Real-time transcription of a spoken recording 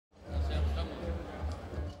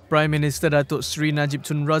Prime Minister Datuk Seri Najib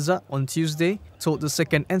Razak on Tuesday told the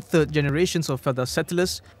second and third generations of Felda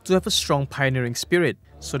settlers to have a strong pioneering spirit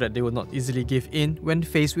so that they will not easily give in when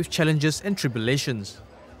faced with challenges and tribulations.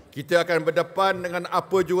 Kita akan berdepan dengan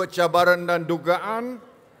apa juga cabaran dan dugaan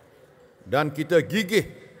dan kita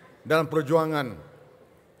gigih dalam perjuangan.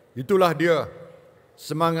 Itulah dia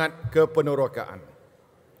semangat kepenerokaan.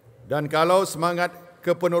 Dan kalau semangat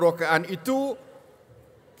kepenerokaan itu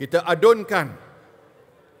kita adunkan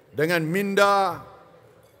dengan minda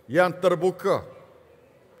yang terbuka,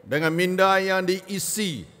 dengan minda yang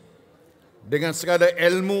diisi dengan segala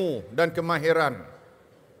ilmu dan kemahiran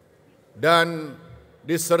dan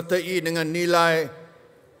disertai dengan nilai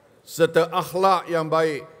serta akhlak yang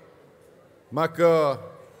baik, maka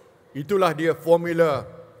itulah dia formula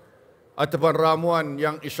ataupun ramuan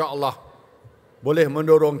yang insya-Allah boleh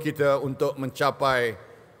mendorong kita untuk mencapai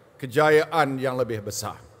kejayaan yang lebih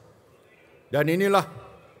besar. Dan inilah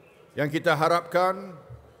yang kita harapkan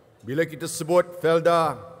bila kita sebut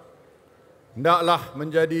Felda hendaklah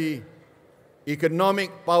menjadi economic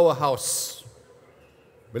powerhouse.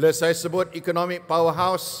 Bila saya sebut economic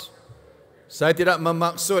powerhouse, saya tidak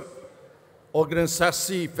memaksud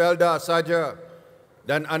organisasi Felda saja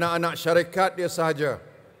dan anak-anak syarikat dia sahaja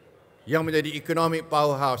yang menjadi economic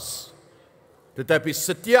powerhouse. Tetapi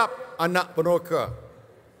setiap anak peneroka,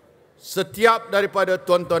 setiap daripada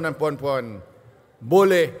tuan-tuan dan puan-puan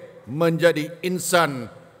boleh menjadi insan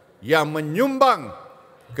yang menyumbang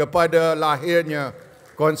kepada lahirnya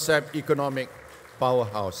konsep economic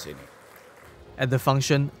powerhouse ini. At the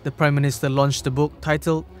function, the Prime Minister launched the book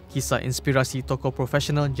titled Kisah Inspirasi Tokoh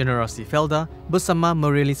Profesional Generasi Felda bersama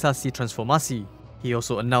Merealisasi Transformasi. He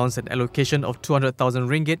also announced an allocation of 200,000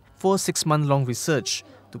 ringgit for a 6-month-long research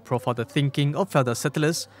to profile the thinking of Felda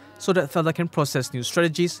settlers so that Felda can process new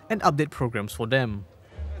strategies and update programs for them.